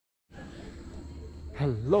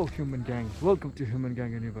Hello Human Gang, welcome to Human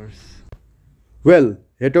Gang Universe. Well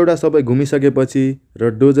Hetauda सबै घुमिसकेपछि र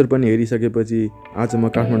dozer पनि हेरिसकेपछि आज म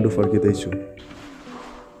Kathmandu फर्किँदैछु।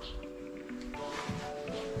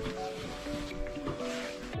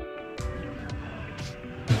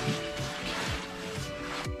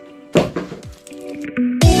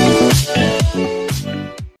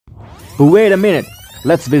 Wait a minute,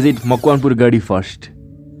 let's visit Makawanpur Gadhi first.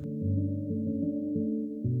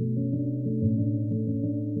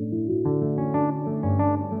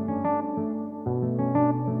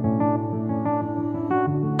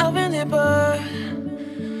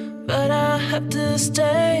 But I have to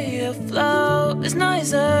stay afloat. It's not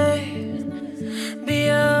easy. Be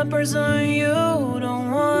a person you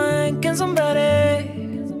don't want. Can somebody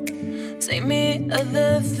say me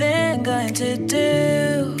other thing? Going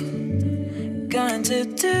to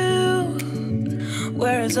do?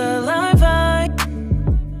 Where's the life I?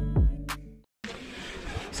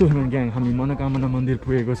 So Human Gang, हामी मनोकामना मन्दिर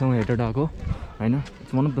पुगेको छौँ हेटौडाको हैन।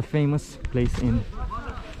 It's one of the famous place in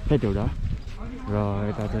Hetauda र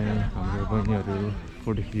यता चाहिँ हाम्रो बहिनीहरू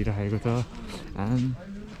फोटो खिचिराखेको छ एन्ड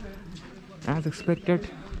एज एक्सपेक्टेड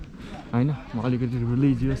हैन। म अलिकति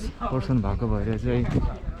रिलिजियस पर्सन भएको भएर चाहिँ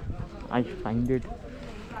I find it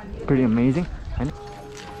pretty amazing हैन।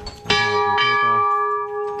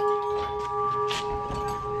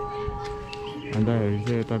 दाइहरू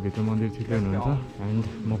चाहिँ यता भित्र मन्दिर छिर्दै हुनुहुन्छ एन्ड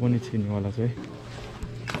म पनि छिर्नेवाला छु है।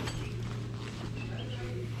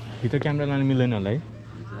 भित्र क्यामेरा लानु मिल्दैन होला है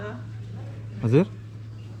हजुर।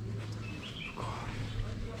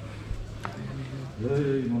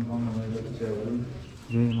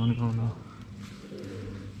 मनोकामना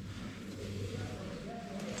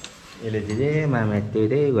यसले जे माग्छ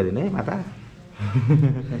त्यही गरिदिनु है माता।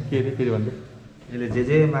 के अरे फेरि भन्दै यसले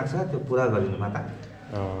जे माग्छ त्यो पुरा गरिदिनु माता।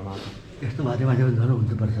 यस्तो माथि माथि पनि झन्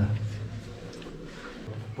हुनुपर्छ,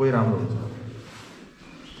 कोही राम्रो हुन्छ।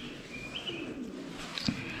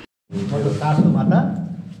 काठको माता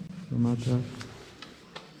मात्र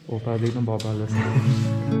ओपादेखि न बपाल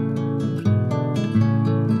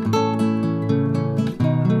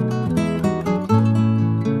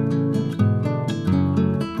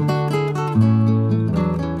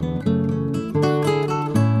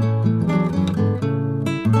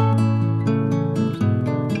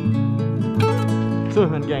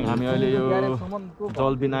ग्याङ हामी अहिले यो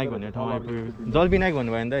जलविनायक भन्ने ठाउँमा आइपुग्यो। जलविनायक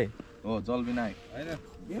भन्नुभयो नि दाइ? हो जलविनायक हैन,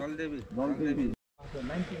 जलदेवी।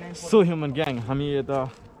 सो ह्युमन ग्याङ हामी यता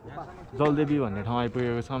जलदेवी भन्ने ठाउँ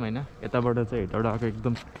आइपुगेको छौँ हैन। यताबाट चाहिँ हेटौडाको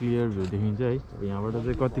एकदम क्लियर भ्यू देखिन्छ है। यहाँबाट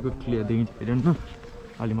चाहिँ कतिको क्लियर देखिन्छ हेर्नु न।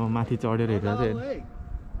 अलि म माथि चढेर हेरेर चाहिँ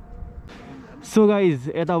सो गाइज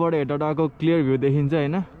यताबाट हेटौडाको क्लियर भ्यू देखिन्छ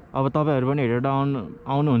हैन। अब तपाईँहरू पनि हेटौडा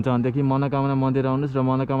आउनुहुन्छ भनेदेखि मनोकामना मन्दिर आउनुहोस् र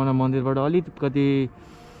मनोकामना मन्दिरबाट अलिकति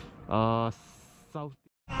साउथ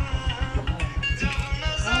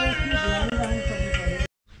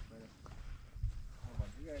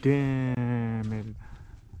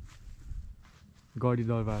गढी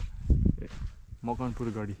दरबार मकवानपुर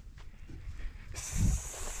गढी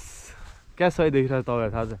क्या सही देखिरहेको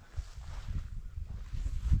तपाईँहरू थाहा छ?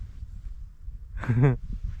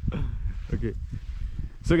 ओके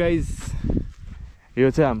सो गाइज यो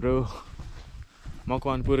चाहिँ हाम्रो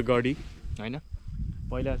मकवानपुर गढी हैन।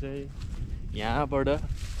 पहिला चाहिँ यहाँबाट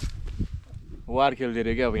वार खेल्थ्यो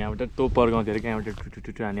अरे क्या। अब यहाँबाट तोप पर्काउँथ्यो अरे क्या, यहाँबाट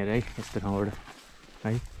टुटु हानेर है यस्तो ठाउँबाट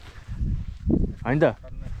है होइन त।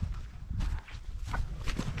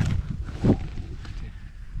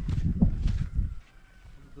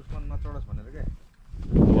 दुश्मन नचढोस् भनेर के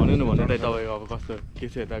भन्नु न भन्नु त तपाईँको अब कस्तो के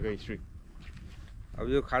छ यताको हिस्ट्री? अब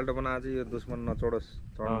यो खाल्टो बनाएको चाहिँ यो दुश्मन नचढोस्,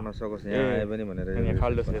 चढ्न नसकोस् यहाँ आए पनि भनेर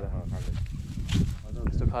खाल्डो छ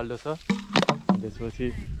यस्तो खाल्डो छ। त्यसपछि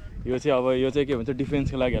यो चाहिँ अब यो चाहिँ के भन्छ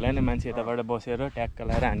डिफेन्सको लागि होला नि। मान्छे यताबाट बसेर ट्याक्क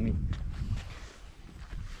लगाएर हान्ने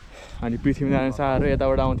अनि पृथ्वीनारायण शाहहरू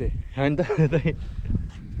यताबाट आउँथे होइन त।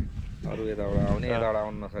 अरू यताबाट आउने यताबाट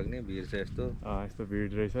आउनु नसक्ने भिड छ यस्तो यस्तो भिड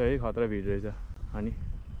रहेछ है, खतरा भिड रहेछ। अनि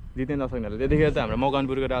जित्नै नसक्नेहरूले त्यतिखेर त हाम्रो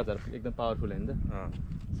मकवानपुरको राजाहरू एकदम पावरफुल होइन त,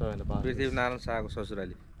 सबैभन्दा पावर। पृथ्वीनारायण शाहको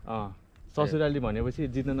ससुराली ससुराली भनेपछि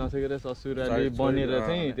जित्न नसकेर ससुराली बनेर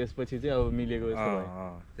चाहिँ त्यसपछि चाहिँ अब मिलेको जस्तो भयो।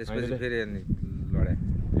 त्यसपछि फेरि लडाइ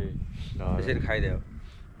त्यसरी खाइदियो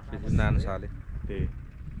पृथ्वीनारायण शाहले। त्यही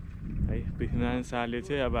है, पृथ्वीनारायण शाहले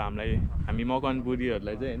चाहिँ अब हामी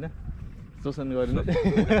मकवानपुरीहरूलाई चाहिँ होइन शोषण गरेर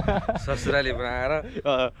ससुराली बनाएर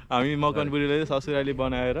हामी मकवानपुरीलाई चाहिँ ससुराली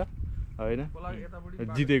बनाएर होइन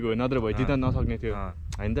जितेको हो। नत्र भए जित्न नसक्ने थियो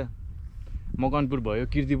होइन त। मकवानपुर भयो,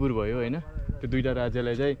 कीर्तिपुर भयो होइन। त्यो दुईवटा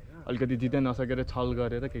राज्यलाई चाहिँ अलिकति जित्न नसकेर छल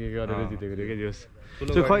गरेर के गरेर जितेको थियो क्या।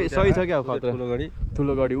 त्यो खै सही छ क्या। अब खतरा ठुलो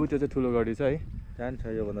गढी ऊ त्यो चाहिँ ठुलो गढी छ है। सानो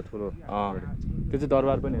छ योभन्दा ठुलो त्यो चाहिँ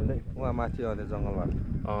दरबार पनि हो नि उहाँ माथि आउँदै जङ्गलमा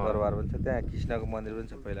दरबार पनि छ त्यहाँ कृष्णको मन्दिर पनि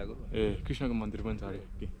छ पहिलाको ए कृष्णको मन्दिर पनि छ अरे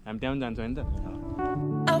हामी त्यहाँ पनि जान्छौँ नि त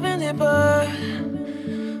I've been here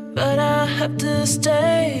but I have to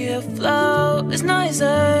stay afloat. It's not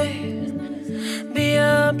easy. Be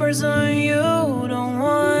a person you don't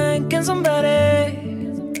want. Can somebody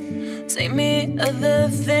take me other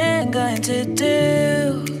thing? Going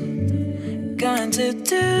to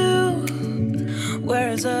do?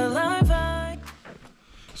 Where's the life I?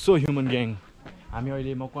 So HumanGang, हामी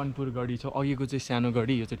अहिले मकवानपुर गढी छ अघिको चाहिँ सानो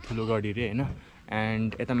गढी यो चाहिँ ठुलो गढी रे हैन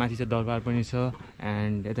एन्ड यता माथि चाहिँ दरबार पनि छ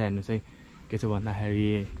एन्ड यता हेर्नु चाहिँ के छ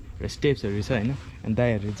भन्दाखेरि स्टेप्सहरु छ हैन एन्ड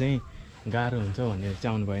दाइहरु चाहिँ गाह्रो हुन्छ भनेर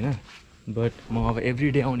चाहिँ आउनु भएन बट म अब एभ्री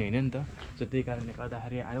डे आउने हैन नि त सो त्यही कारणले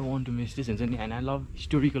गर्दाखेरि I don't want to miss this हुन्छ नि and I love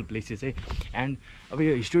historical places है एन्ड अब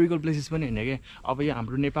यो हिस्टोरिकल प्लेसेस पनि हैन के अब यो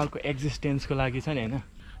हाम्रो नेपालको एक्जिस्टेन्सको लागि छ नि हैन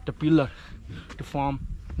the pillar to form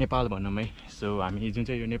Nepal भनौँ है सो हामी जुन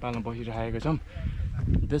चाहिँ यो नेपालमा बसिरहेको छौँ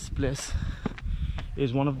this place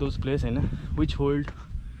is one of those place हैन which hold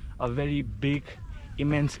a very big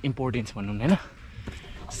immense importance भनौँ हैन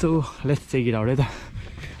so let's check it out है त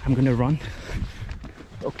I'm gonna run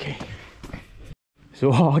okay so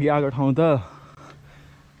अघि आएको ठाउँ त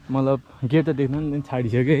मतलब गेट त देख्न नि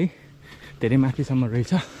छाडिसक्यो है धेरै माथिसम्म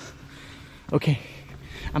रहेछ okay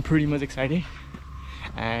I'm pretty much excited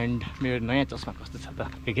and मेरो नयाँ चस्मा कस्तो छ त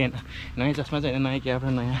अगेन नयाँ चस्मा चाहिँ होइन नयाँ क्याप र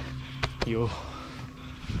नयाँ यो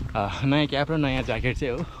नयाँ क्याप र नयाँ ज्याकेट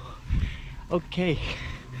चाहिँ हो okay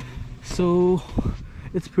so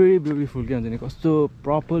it's very beautiful के हुन्छ नि कस्तो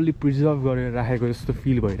प्रपरली प्रिजर्भ गरेर राखेको जस्तो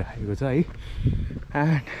फिल भइरहेको छ है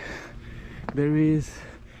and there is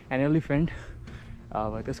an elephant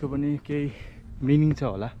अब त्यसको पनि केही मिनिङ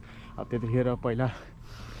छ होला अब त्यतिखेर पहिला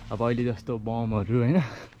अब अहिले जस्तो बमहरू होइन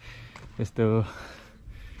यस्तो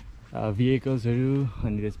भेहिकल्सहरू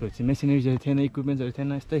अनि त्यसपछि मेसिनरिजहरू थिएन इक्विपमेन्ट्सहरू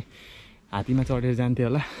थिएन यस्तै हात्तीमा चढेर जान्थ्यो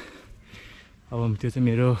होला अब त्यो चाहिँ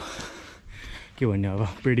मेरो के भन्ने अब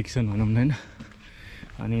प्रेडिक्सन भनौँ न होइन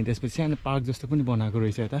अनि त्यसपछि सानो पार्क जस्तो पनि बनाएको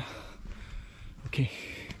रहेछ यता ओके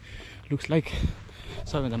लुक्स लाइक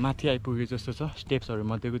सबैभन्दा माथि आइपुगेको जस्तो छ स्टेप्सहरू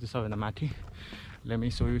मध्येको चाहिँ सबैभन्दा माथि let me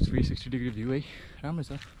so you 360 degree view है राम्रो छ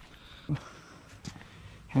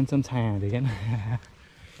ह्यान्डसम छाया हाल्दै क्या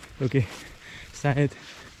ओके सायद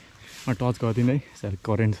म टच गर्दिनँ है सायद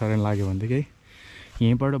करेन्ट सरेन्ट लाग्यो भनेदेखि है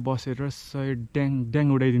यहीँबाट बसेर सायद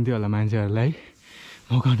ड्याङ उडाइदिन्थ्यो होला मान्छेहरूलाई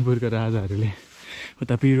मकवानपुरको राजाहरूले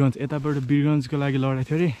उता वीरगन्ज यताबाट वीरगन्जको लागि लडाइ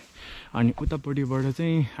थियो अरे अनि उतापट्टिबाट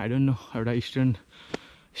चाहिँ आई डोन्ट नो एउटा इस्टर्न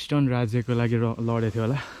राज्यको लागि लडेको थियो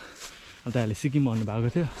होला अन्त अहिले सिक्किम भन्नुभएको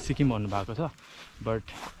थियो सिक्किम भन्नुभएको छ but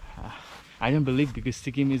I don't believe because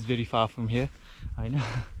Sikkim is very far from here होइन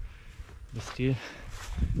स्टिल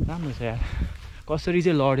राम्रो छ यार कसरी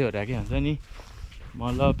चाहिँ लड्यो होला के हुन्छ नि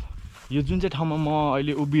मतलब यो जुन चाहिँ ठाउँमा म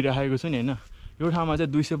अहिले उभिरहेको छु नि होइन यो ठाउँमा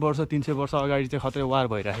चाहिँ 200 वर्ष 300 वर्ष अगाडि चाहिँ खत्रै वार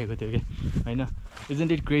भइरहेको थियो कि होइन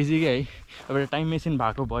इजन्ट इट क्रेजी क्या है अब एउटा टाइम मेसिन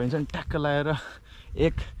भएको भयो भने चाहिँ ट्याक्क लगाएर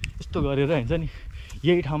एक यस्तो गरेर हुन्छ नि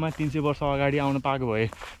यही ठाउँमा 300 वर्ष अगाडि आउनु पाएको भए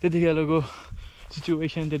त्यतिखेरको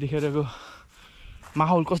सिचुएसन त्यतिखेरको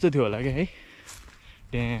माहौल कस्तो थियो होला क्या है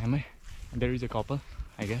ड्याम है there is a couple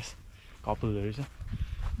I guess कपलहरू छ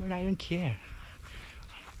बट आई डोन्ट केयर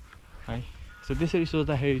है सो त्यसरी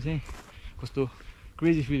सोच्दाखेरि चाहिँ कस्तो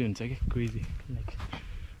क्रेजी फिल हुन्छ कि crazy like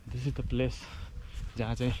this is the place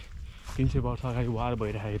जहाँ चाहिँ 300 वर्ष अगाडि वार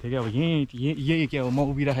भइरहेको थियो क्या अब यही क्या हो म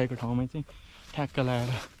उभिरहेको ठाउँमा चाहिँ ठ्याक्क लगाएर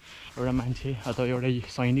एउटा मान्छे अथवा एउटा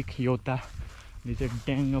सैनिक योद्धाले चाहिँ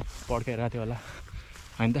ड्याङ्ग पड्काइरहेको थियो होला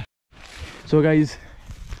होइन त so guys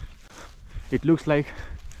it looks like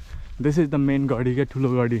this is the main गढी क्या ठुलो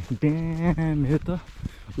गढी ड्याम हेर त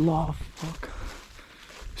ल फक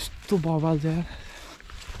यस्तो बवाल चाहिँ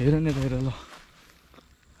हेर न हेर ल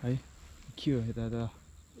है के हो यता त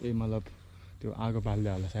ए मतलब त्यो आगो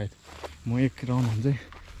बाल्दै होला सायद म एक राउन्ड हुन्छ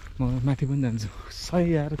म माथि पनि जान्छु सही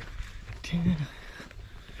यार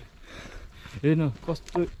हेर्न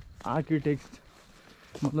कस्तो आर्किटेक्ट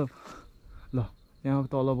मतलब ल त्यहाँ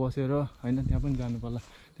तल बसेर होइन त्यहाँ पनि जानु पर्ला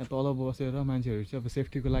त्यहाँ तल बसेर मान्छेहरू चाहिँ अब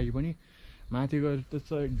सेफ्टीको लागि पनि माथि गएर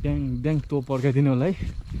त्यो ड्याङ तोप पर्काइदिनु होला है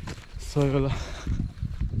सही ल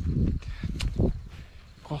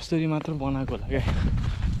कसरी मात्र बनाएको होला क्या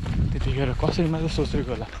त्यतिखेर कसरी मात्र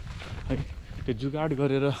सोचेको होला है त्यो जुगाड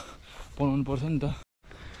गरेर बनाउनु पर्छ नि त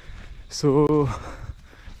सो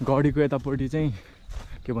गढीको यतापट्टि चाहिँ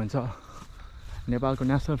के भन्छ नेपालको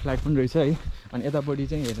नेसनल फ्ल्याग पनि रहेछ है अनि यतापट्टि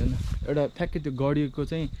चाहिँ हेर्नु न एउटा ठ्याक्कै त्यो गढीको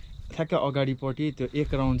चाहिँ ठ्याक्कै अगाडिपट्टि त्यो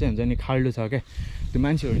एक राउन्ड चाहिँ हुन्छ नि खाल्डो छ क्या त्यो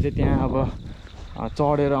मान्छेहरू चाहिँ त्यहाँ अब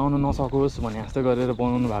चढेर आउन नसकोस् भने जस्तो गरेर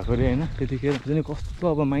बनाउनु भएको अरे होइन त्यतिखेर चाहिँ कस्तो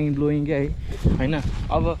अब माइन्ड ब्लोइङ क्या है होइन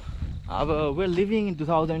अब वेयर लिभिङ इन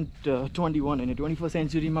 2021 होइन 21st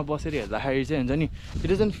सेन्चुरीमा बसेर हेर्दाखेरि चाहिँ हुन्छ नि इट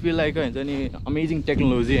डजन्ट फिल लाइक हुन्छ नि अमेजिङ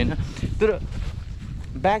टेक्नोलोजी होइन तर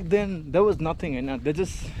back then there was nothing होइन दे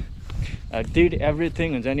जस्ट डिड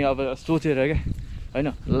एभ्रिथिङ हुन्छ नि अब सोचेर क्या होइन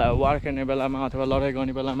वार खेल्ने बेलामा अथवा लडाइँ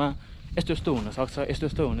गर्ने बेलामा यस्तो यस्तो हुनसक्छ यस्तो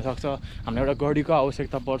यस्तो हुनसक्छ हामीलाई एउटा गढीको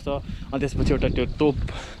आवश्यकता पर्छ अनि त्यसपछि एउटा त्यो तोप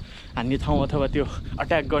हान्ने ठाउँ अथवा त्यो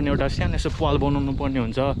अट्याक गर्ने एउटा सानो यस्तो पाल बनाउनु पर्ने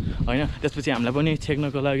हुन्छ होइन त्यसपछि हामीलाई पनि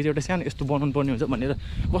छेक्नको लागि चाहिँ एउटा सानो यस्तो बनाउनु पर्ने हुन्छ भनेर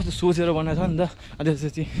कस्तो सोचेर बनाएको छ नि त अनि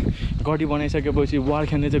त्यसपछि गढी बनाइसकेपछि वार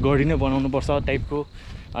खेल्ने चाहिँ गढी नै बनाउनुपर्छ टाइपको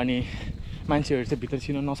अनि मान्छेहरू चाहिँ भित्र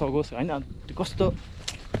छिर्न नसकोस् होइन कस्तो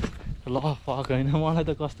ल फक होइन मलाई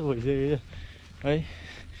त कस्तो भइसक्यो है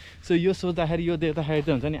सो यो सोच्दाखेरि यो देख्दाखेरि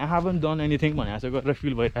चाहिँ हुन्छ नि आई हेभन्ट डन एनिथिङ भनेर चाहिँ गरेर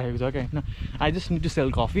फिल भइरहेको छ क्या होइन I just need to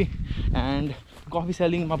sell coffee and coffee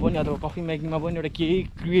सेलिङमा पनि अथवा कफी मेकिङमा पनि एउटा केही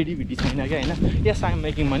क्रिएटिभिटी छैन क्या होइन यस आइ am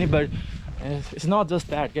making money but it's not just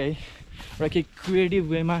that क्या है एउटा केही क्रिएटिभ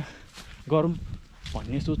वेमा गरौँ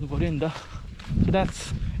भन्ने सोच्नु पऱ्यो नि त सो द्याट्स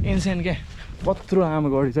इन्सेन्ट क्या कत्रो आमा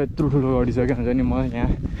गढी छ यत्रो ठुलो गढी छ क्या हुन्छ नि म यहाँ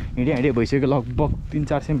हिँडे भइसक्यो लगभग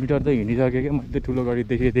 300-400 मिटर त हिँडिसकेँ क्या मैले ठुलो गढी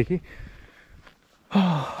देखेँ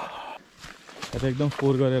यता एकदम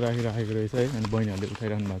फोहोर गरेर राखिराखेको रहेछ है अनि बहिनीहरूले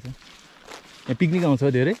उठाइरहनु भएको छ यहाँ पिकनिक आउँछ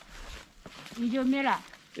धेरै हिजो मेला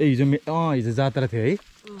ए हिजो जात्रा थियो है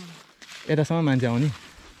यतासम्म मान्छे आउने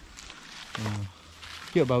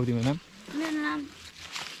के हो बाबु तिम्रो नाम मेरो नाम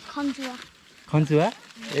खन्चुवा खन्चुवा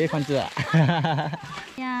ए खन्चुवा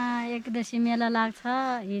यहाँ एकदशी मेला लाग्छ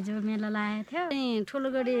हिजो मेला लागेको थियो अनि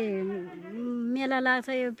ठुलोगढी मेला लाग्छ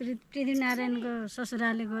यो पृथ्वीनारायणको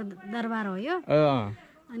ससुरालीको दरबार हो यो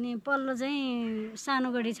अनि पल्लो चाहिँ सानो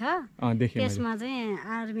गढी छ त्यसमा चाहिँ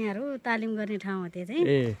आर्मीहरू तालिम गर्ने ठाउँ हो त्यो चाहिँ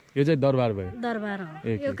ए यो चाहिँ दरबार भयो दरबार हो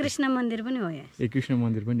यो कृष्ण मन्दिर पनि हो यो ए कृष्ण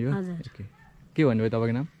मन्दिर पनि हो हजुर के भन्नुभयो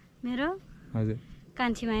तपाईँको नाम मेरो हजुर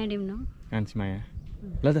कान्छीमाया डिम्नु कान्छीमाया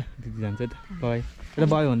ल त दिदी जान्छ त बाई ल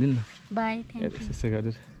बाई भनिदिनु न बाई थ्याङ्क यू त्यसै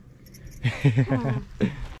गरेर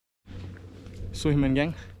सो ह्युमन ग्याङ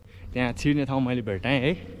त्यहाँ छिर्ने ठाउँ मैले भेटाएँ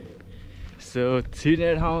है सो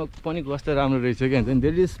छिर्ने ठाउँ पनि कस्तो राम्रो रहेछ क्या हुन्छ नि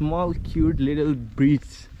there is small cute little bridge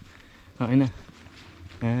होइन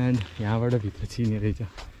एन्ड यहाँबाट भित्र छिर्ने रहेछ है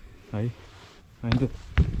होइन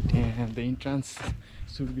त्यहाँ द इन्ट्रान्स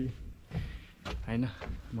सुड बी होइन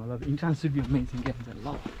मतलब इन्ट्रान्स सुड बी अमेजिङ क्या हुन्छ ल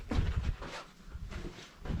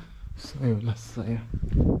सही होला सही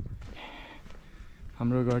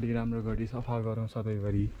हाम्रो गाडी सफा गरौँ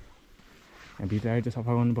सधैँभरि भित्र आएर चाहिँ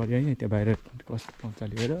सफा गर्नु पऱ्यो है त्यहाँ बाहिर कस्तो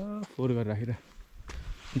मजाले गएर फोहोर गरेर राखेर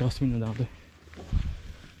डस्टबिनमा जाँदै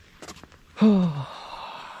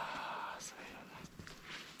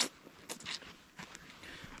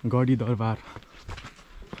गढी दरबार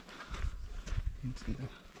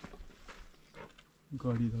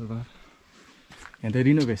यहाँ त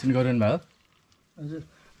रिनोभेसन गरिरहनु भयो हजुर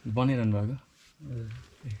बनाइरहनु भएको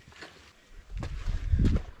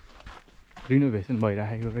रिनोभेसन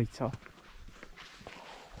भइराखेको रहेछ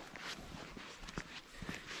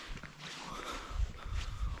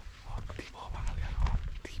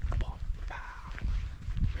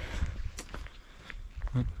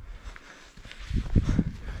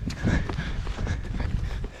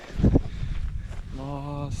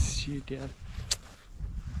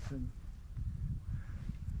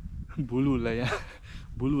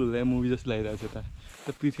भुलभुल्ला मुभी जस्तो लागिरहेको छ त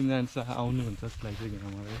पृथ्वीनारायण शाह आउनुहुन्छ जस्तो लागिसक्यो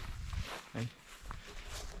मलाई है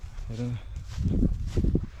हेर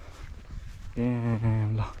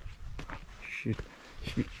ल शिट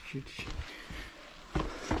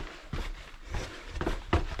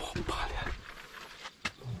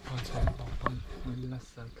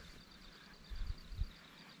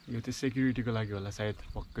यो चाहिँ सेक्युरिटीको लागि होला सायद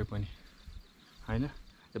पक्कै पनि होइन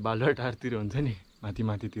त्यो बालुवाटारतिर हुन्छ नि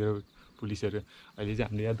माथितिर पुलिसहरू अहिले चाहिँ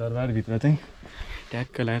हामीले यहाँ दरबारभित्र चाहिँ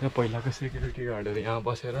ट्याक्क लगाएर पहिलाको सेक्युरिटी गार्डहरू यहाँ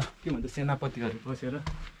बसेर के भन्छ सेनापतिहरू बसेर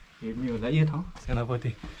हेर्ने होला यो ठाउँ सेनापति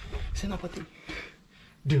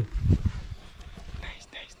डु नाइस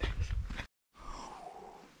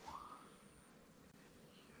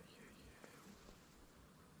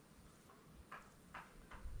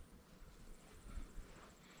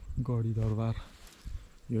गढी दरबार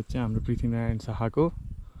यो चाहिँ हाम्रो पृथ्वीनारायण शाहको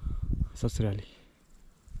ससुराली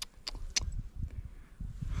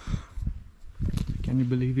क्यान यु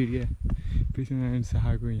बिलिभ इट क्या पृथ्वीनारायण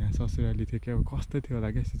शाहको यहाँ ससुराली थियो क्या अब कस्तो थियो होला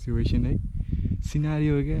क्या सिचुएसन है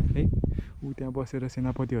सिनारियो क्या है ऊ त्यहाँ बसेर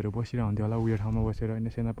सेनापतिहरू बसिरहनु हुन्थ्यो होला उयो ठाउँमा बसेर होइन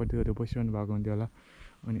सेनापतिहरू बसिरहनु भएको हुन्थ्यो होला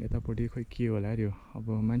अनि यतापट्टि खोइ के होला अरे अब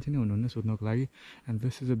मान्छे नै हुनुहुन्न सोध्नुको लागि एन्ड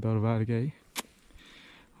दिस इज अ दरबार क्या है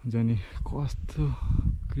हुन्छ नि कस्तो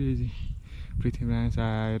क्रेजी पृथ्वीनारायण शाह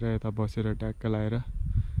आएर यता बसेर ट्याक्क लाएर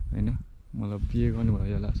होइन मतलब बिहे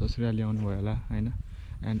गर्नुभयो होला ससुराली आउनुभयो होला होइन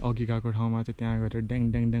एन्ड अघि गएको ठाउँमा चाहिँ त्यहाँ गएर ड्याङ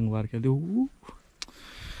ड्याङ ड्याङ वार खेल्थ्यो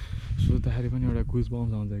सोच्दाखेरि पनि एउटा गुज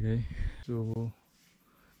बम्स आउँछ क्या है सो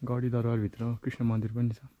गढी दरबारभित्र कृष्ण मन्दिर पनि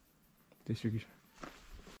छ त्यसो कृष्ण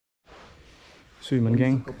सो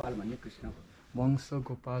ह्युमनग्याङ वंश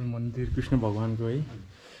गोपाल मन्दिर कृष्ण भगवान्को है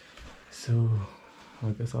सो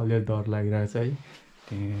हल्का अलिअलि डर लागिरहेछ है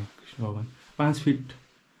त्यहाँ कृष्ण भगवान् 5 फिट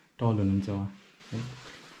टल हुनुहुन्छ उहाँ है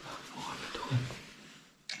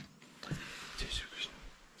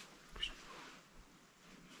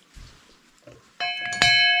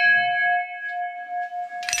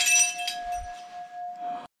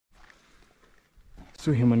सो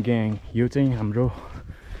ह्युमनग्याङ यो चाहिँ हाम्रो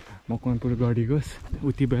मकवानपुर गढीको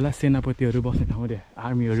उति बेला सेनापतिहरू बस्ने ठाउँ रे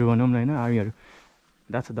आर्मीहरू भनौँ न होइन आर्मीहरू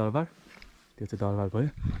दाछ दरबार त्यो चाहिँ दरबार भयो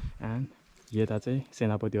एन्ड यता चाहिँ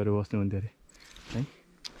सेनापतिहरू बस्नुहुन्थ्यो अरे है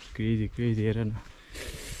क्रेजी क्रेजी हेर न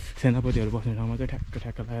सेनापतिहरू बस्ने ठाउँमा चाहिँ ठ्याक्क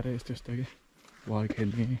ठ्याक्क लगाएर यस्तो यस्तो के वाल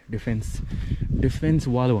खेल्ने डिफेन्स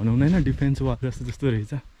वाल भनौँ न होइन डिफेन्स वाल जस्तो जस्तो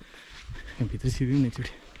रहेछ भित्र सिधौँ न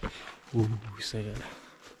एकचोटि सही है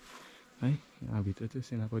यहाँभित्र चाहिँ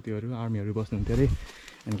सेनापतिहरू आर्मीहरू बस्नुहुन्थ्यो अरे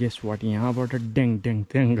एन्ड गेस्ट वाट यहाँबाट ड्याङ ड्याङ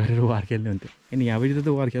ड्याङ गरेर वार खेल्नुहुन्थ्यो अनि यहाँबाट त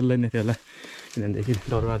वार खेल्दैन थियो होला किनभनेदेखि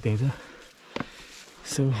दरबार त्यहीँ छ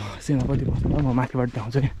सो सेनापति बस्नु म माथिबाट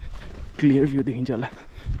देखाउँछु नि क्लियर भ्यू देखिन्छ होला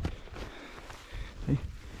है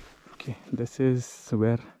okay this is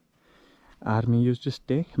where army use to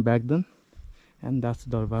stay back then and that's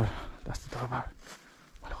दरबार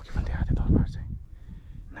मैले अघि पनि देखाएको थिएँ दरबार चाहिँ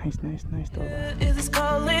Nice doorbell. Is this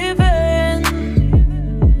called living?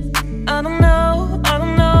 I don't know.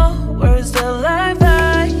 Where's the life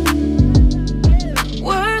at?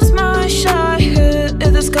 Where's my childhood?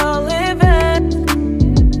 Is this called living?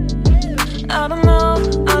 I don't know.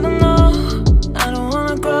 I don't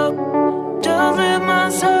wanna grow. Just live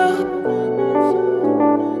myself.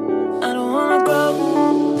 I don't wanna grow.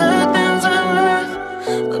 The things I left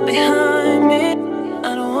behind me.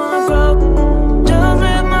 I don't wanna grow.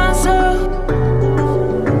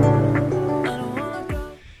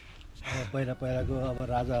 पहिलाको अब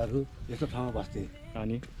राजाहरू यस्तो ठाउँमा बस्थे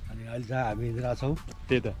अनि अहिले जहाँ हामी हिँडिरहेको छौँ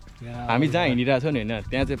त्यही त हामी जहाँ हिँडिरहेको छौँ नि होइन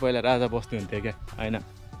त्यहाँ चाहिँ पहिला राजा बस्नुहुन्थ्यो क्या होइन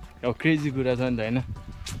अब क्रेजी कुरा छ नि त होइन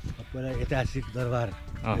पहिला ऐतिहासिक दरबार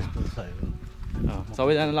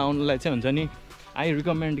सबैजनालाई आउनुलाई चाहिँ हुन्छ नि आई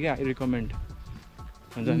रिकमेन्ड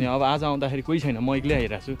हुन्छ नि अब आज आउँदाखेरि कोही छैन म एक्लै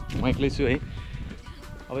आइरहेको छु म एक्लै छु है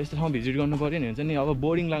अब यस्तो ठाउँ भिजिट गर्नु पऱ्यो नि हुन्छ नि अब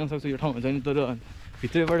बोरिङ लाग्न सक्छ यो ठाउँ हुन्छ नि तर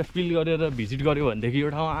भित्रबाट फिल गरेर भिजिट गऱ्यो भनेदेखि यो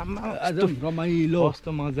ठाउँ आमा रमाइलो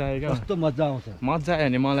कस्तो मजा आयो क्या कस्तो मजा आउँछ मजा आयो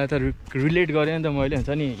भने मलाई त रिलेट गरेँ नि त मैले हुन्छ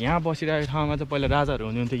नि यहाँ बसिरहेको ठाउँमा चाहिँ पहिला राजाहरू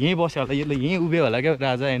हुनुहुन्थ्यो यहीँ बस्यो होला यसले यहीँ उभियो होला क्या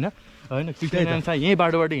राजा होइन पृथ्वीनारायण शाह यहीँ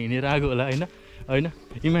बाटोबाट हिँडेर आएको होला होइन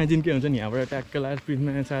इमेजिन के हुन्छ नि यहाँबाट ट्याक्क लगाएर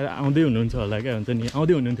पृथ्वीनारायण शाह आउँदै हुनुहुन्छ होला क्या हुन्छ नि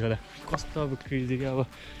आउँदै हुनुहुन्थ्यो होला कस्तो अब क्रेजी क्या अब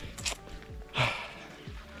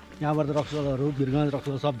यहाँबाट रक्सोलहरू वीरगञ्ज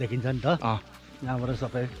रक्सोल सब देखिन्छ नि त यहाँबाट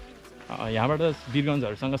सबै यहाँबाट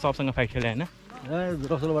वीरगञ्जहरूसँग सबसँग फाइट खेले होइन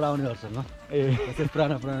रक्सोलबाट आउनेहरूसँग ए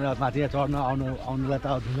पुरानो माथि चढ्न आउनुलाई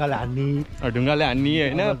त ढुङ्गाले हान्ने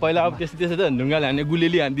होइन पहिला अब त्यस्तै त ढुङ्गाले हान्ने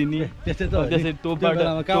गुलेली हानिदिने त्यसै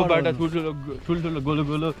तोपबाट ठुल्ठुलो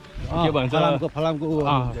गोलो के भन्छ फलामको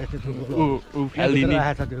फालिदिने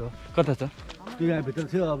कता छ त्यो यहाँभित्र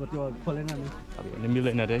थियो अब त्यो खोलेन नि अब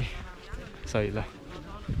मिल्दैन रे सही ल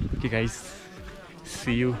okay guys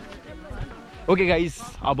C you okay guys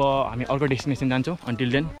अब हामी अर्को डेस्टिनेसन जान्छौँ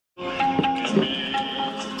अन्टिल देन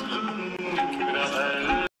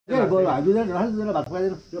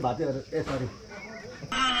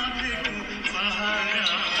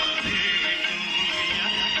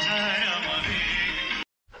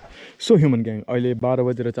सो ह्युमनग्याङ अहिले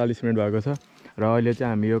 12:40 भएको छ र अहिले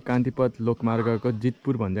चाहिँ हामी यो कान्तिपथ लोकमार्गको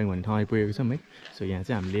जितपुर भन्ज्याङ भन्ने ठाउँ आइपुगेको छौँ है सो यहाँ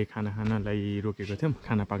चाहिँ हामीले खानालाई रोकेको थियौँ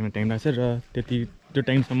खाना पाक्ने टाइम लाग्छ र त्यो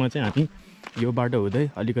टाइमसम्म चाहिँ हामी यो बाटो हुँदै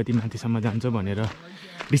अलिकति माथिसम्म जान्छौँ भनेर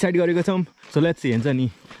डिसाइड गरेको छौँ सो लेट्स सी हुन्छ नि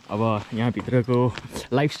अब यहाँभित्रको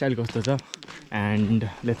लाइफस्टाइल कस्तो छ एन्ड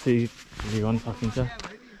लेट्स सी गर्न सकिन्छ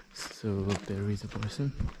so there is a person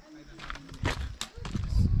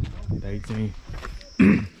दाइ चाहिँ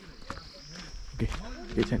ओके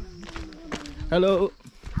के छैन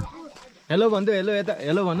हेलो भन्दै यता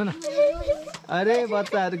हेलो भन्नु न अरे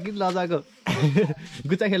बच्चाहरू किन लजाको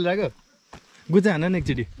गुच्चा खेलिरहेको गुच्चा हान न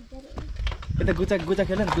एकचोटि यता गुच्चा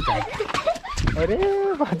खेल न गुच्चा अरे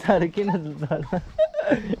बच्चाहरू किन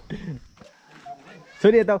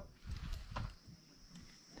छोरी यता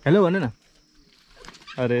हेलो भन्नु न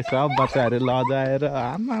अरे सब बच्चाहरू लजाएर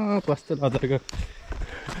आमा कस्तो लजाको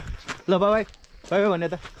ल बाबाई बाबाई भन्ने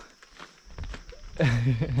त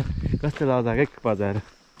कस्तो लजाकै बजाएर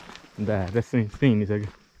हिँडिसक्यो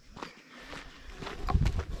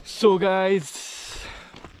सो गाइज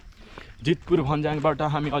जितपुर भन्ज्याङबाट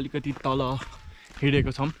हामी अलिकति तल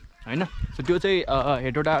हिँडेको छौँ होइन सो त्यो चाहिँ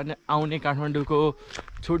हेटौडा आउने काठमाडौँको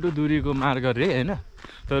छोटो दूरीको मार्ग रे होइन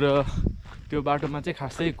तर त्यो बाटोमा चाहिँ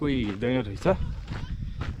खासै कोही हिँड्दैन रहेछ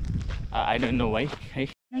आई डोन्ट नो वाइ है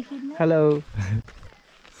हेलो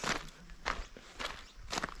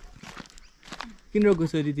किन रोको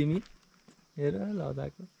छोरी तिमी हेर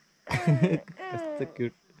लजाको कस्तो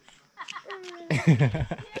क्युट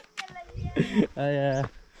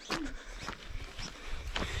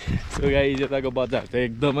सो गाइस यताको बच्चाहरू चाहिँ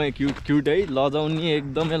एकदमै क्युट है लजाउने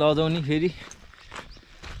एकदमै लजाउने फेरि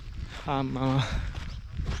आमा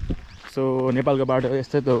सो नेपालको बाटो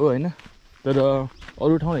यस्तै त हो होइन तर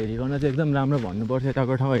अरू ठाउँ हेरिकन चाहिँ एकदम राम्रो भन्नुपर्छ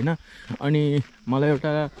यताको ठाउँ होइन अनि मलाई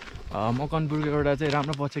एउटा मकवानपुरको एउटा चाहिँ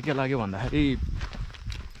राम्रो पक्ष के लाग्यो भन्दाखेरि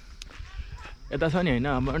यता छ नि होइन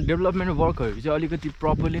अब डेभलपमेन्ट वर्कहरू चाहिँ अलिकति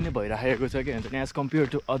प्रपरली नै भइराखेको छ कि हुन्छ नि as compare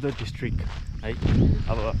to other district है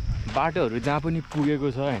अब बाटोहरू जहाँ पनि पुगेको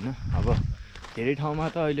छ होइन अब धेरै ठाउँमा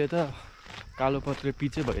त अहिले त कालोपत्रे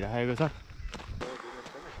पिचै भइराखेको छ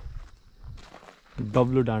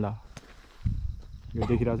डब्लु डाँडा यो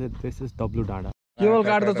देखिरहेको छ त्यस डब्लु डाँडा केबल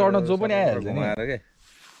कार त चढ्न जो पनि आइहाल्छ नि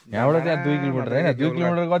यहाँबाट त्यहाँ 2 किलोमिटर होइन 2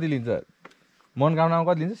 किलोमिटर कति लिन्छ मनकामनामा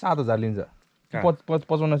कति लिन्छ 7,000 लिन्छ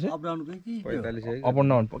 5500 अप एन्ड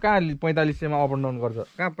डाउन कहाँ 4500 मा अप एन्ड डाउन गर्छ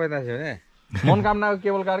कहाँ 4500 भने मनकामनाको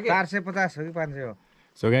केबल कार के 450 हो कि 500 हो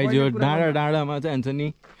सो गाइस यो डाँडामा चाहिँ हुन्छ नि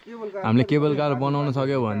हामीले केबल कार बनाउन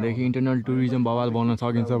सक्यो भनेदेखि इन्टरनल टुरिज्म बवाल बनाउन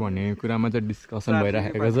सकिन्छ भन्ने कुरामा चाहिँ डिस्कसन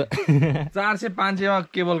भइराखेको छ 400-500 मा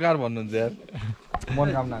केबल कार भन्नुहुन्छ यार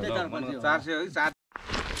मनकामना 400 हो कि 4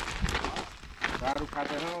 दारु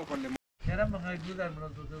खादैन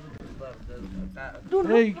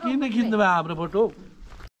कसले किन खिच्नु भयो हाम्रो फोटो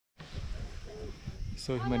सो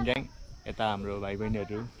ह्युमन ग्याङ यता हाम्रो भाइ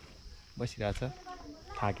बहिनीहरू बसिरहेछ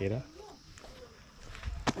थाकेर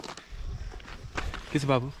के छ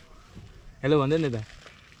बाबु हेलो भन्दै नि त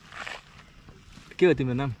के हो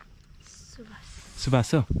तिम्रो नाम सुभाष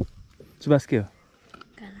हो सुभाष के हो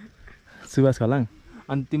सुभाष खलाङ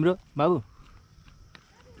अनि तिम्रो बाबु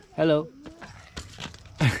हेलो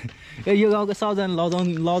ए यो गाउँको सबजना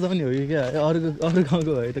लजाउने हो कि क्या अरू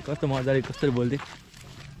गाउँको भयो त कस्तो मजाले कसरी बोल्थे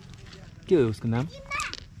के हो उसको नाम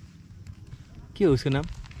के हो उसको नाम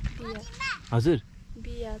हजुर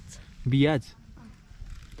बियाज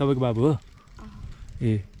तपाईँको बाबु हो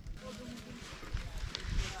ए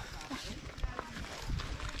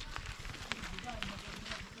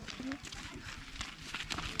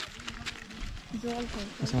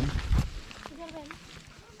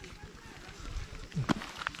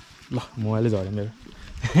ल मोबाइलै झऱ्यो मेरो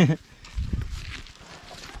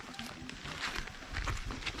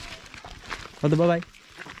ल त बाई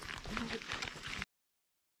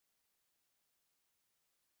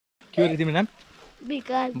के हो तिम्रो नाम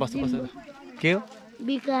बस के हो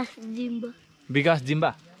विकास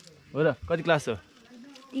जिम्बा हो र कति क्लास हो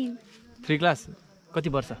 3 क्लास कति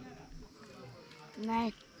वर्ष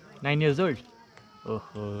 9 years old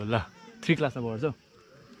ओहो ल 3 क्लासमा पढ्छौ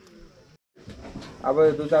अब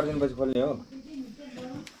 2-4 दिन पछि खोल्ने हो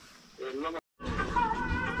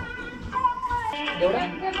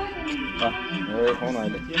फोन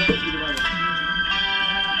अहिले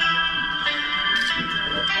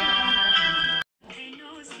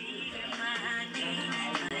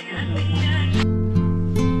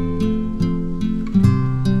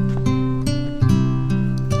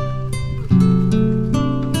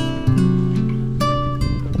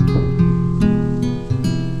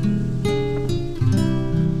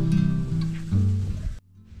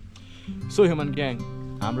सो ह्युमन ग्याङ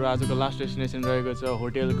हाम्रो आजको लास्ट डेस्टिनेसन रहेको छ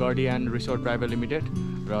hotel Garhi and resort private limited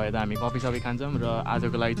र यता हामी कफी सफी खान्छौँ र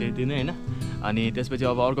आजको लागि चाहिँ यति नै होइन अनि त्यसपछि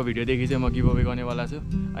अब अर्को भिडियोदेखि चाहिँ म गिभ अवे गर्नेवाला छु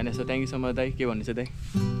अनि so thank you so much दाइ के भन्नु छ दाइ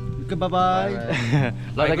बाई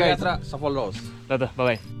ल यात्रा सफल रहोस् ल त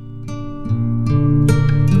बाई